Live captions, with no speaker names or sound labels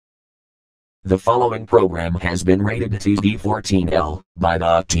The following program has been rated TB14L by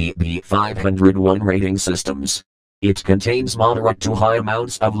the TB501 rating systems. It contains moderate to high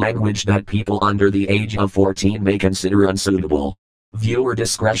amounts of language that people under the age of 14 may consider unsuitable. Viewer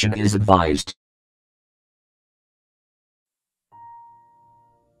discretion is advised.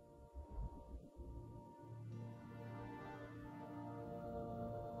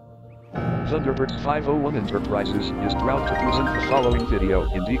 Thunderbirds 501 Enterprises is proud to present the following video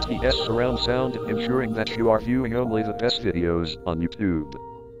in DTS surround sound, ensuring that you are viewing only the best videos on YouTube.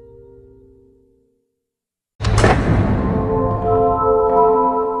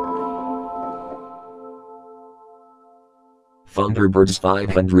 Thunderbirds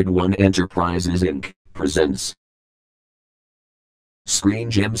 501 Enterprises Inc. presents Screen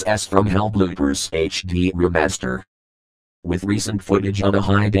Gems S from Hell Bloopers HD Remaster. With recent footage on a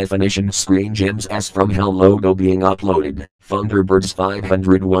high-definition Screen Gems S from Hell logo being uploaded, Thunderbirds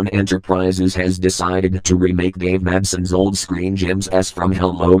 501 Enterprises has decided to remake davemadsson's old Screen Gems S from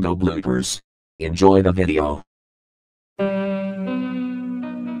Hell logo bloopers. Enjoy the video.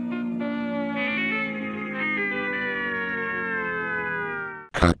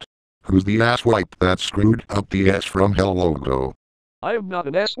 Cut. Who's the asswipe that screwed up the S from Hell logo? I am not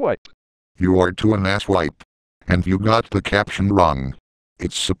an asswipe. You are too an asswipe. And you got the caption wrong.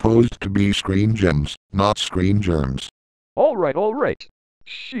 It's supposed to be Screen Gems, not Screen Germs. Alright.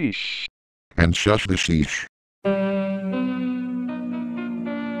 Sheesh. And shush the sheesh.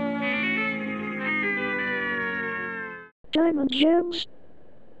 Diamond gems?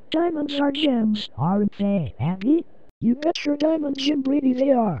 Diamonds are gems, aren't they, Andy? You bet your diamond gem Brady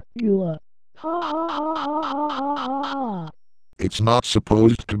they are, you ha ha ha ha ha ha ha ha. It's not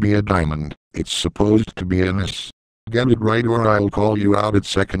supposed to be a diamond, it's supposed to be an S. Get it right or I'll call you out at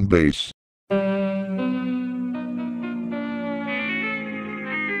second base.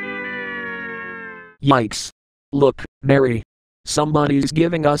 Yikes. Look, Mary. Somebody's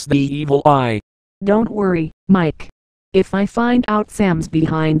giving us the evil eye. Don't worry, Mike. If I find out Sam's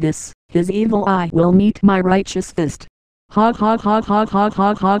behind this, his evil eye will meet my righteous fist. Hog hog hog hog hog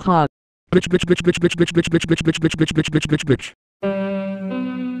hog hog hog. Bitch bitch bitch bitch bitch bitch bitch bitch bitch bitch bitch bitch bitch bitch bitch bitch.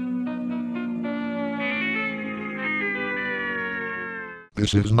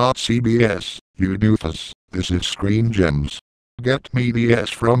 This is not CBS, you doofus. This is Screen Gems. Get me the S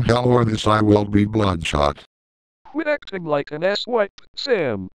from Hell or this I will be bloodshot. Quit acting like an asswipe,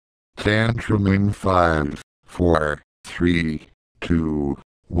 Sam. Tantrum in 5, 4, 3, 2,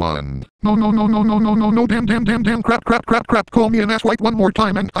 1. No, damn, crap. Call me an asswipe one more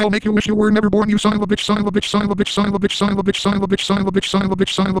time and I'll make you wish you were never born, you son of a bitch, son of a bitch, son of a bitch, son of a bitch, son of a bitch, son of a bitch, son of a bitch, son of a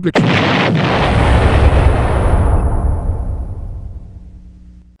bitch, son of a bitch.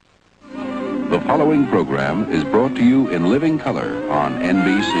 The following program is brought to you in living color on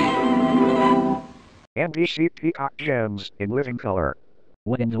NBC. NBC Peacock Gems in living color.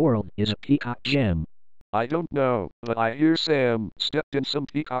 What in the world is a peacock gem? I don't know, but I hear Sam stepped in some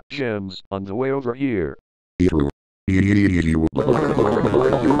peacock gems on the way over here.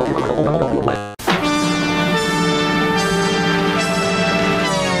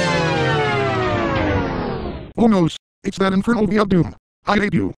 Oh no, it's that infernal Via Doom. I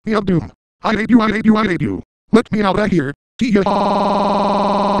hate you, Via Doom. I hate you, I hate you, I hate you. Let me out of here. See ya.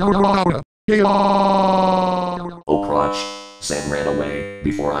 Oh crotch. Sam ran away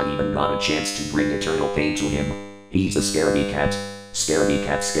before I even got a chance to bring eternal pain to him. He's a scaredy cat. Scaredy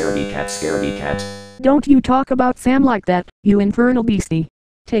cat, scaredy cat, scaredy cat. Don't you talk about Sam like that, you infernal beastie.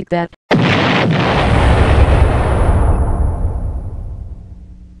 Take that.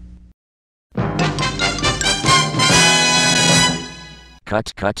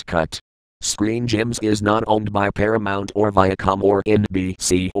 Cut. Screen Gems is not owned by Paramount or Viacom or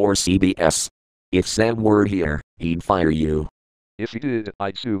NBC or CBS. If Sam were here, he'd fire you. If he did,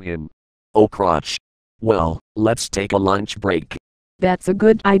 I'd sue him. Oh crotch. Well, let's take a lunch break. That's a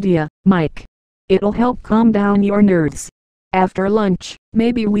good idea, Mike. It'll help calm down your nerves. After lunch,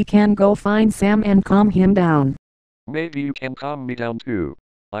 maybe we can go find Sam and calm him down. Maybe you can calm me down too.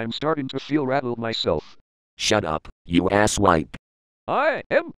 I'm starting to feel rattled myself. Shut up, you asswipe. I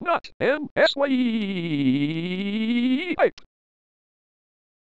am not an asswipe.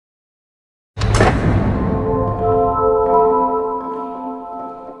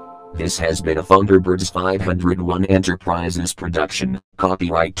 This has been a Thunderbirds 501 Enterprises production,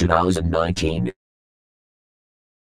 copyright 2019.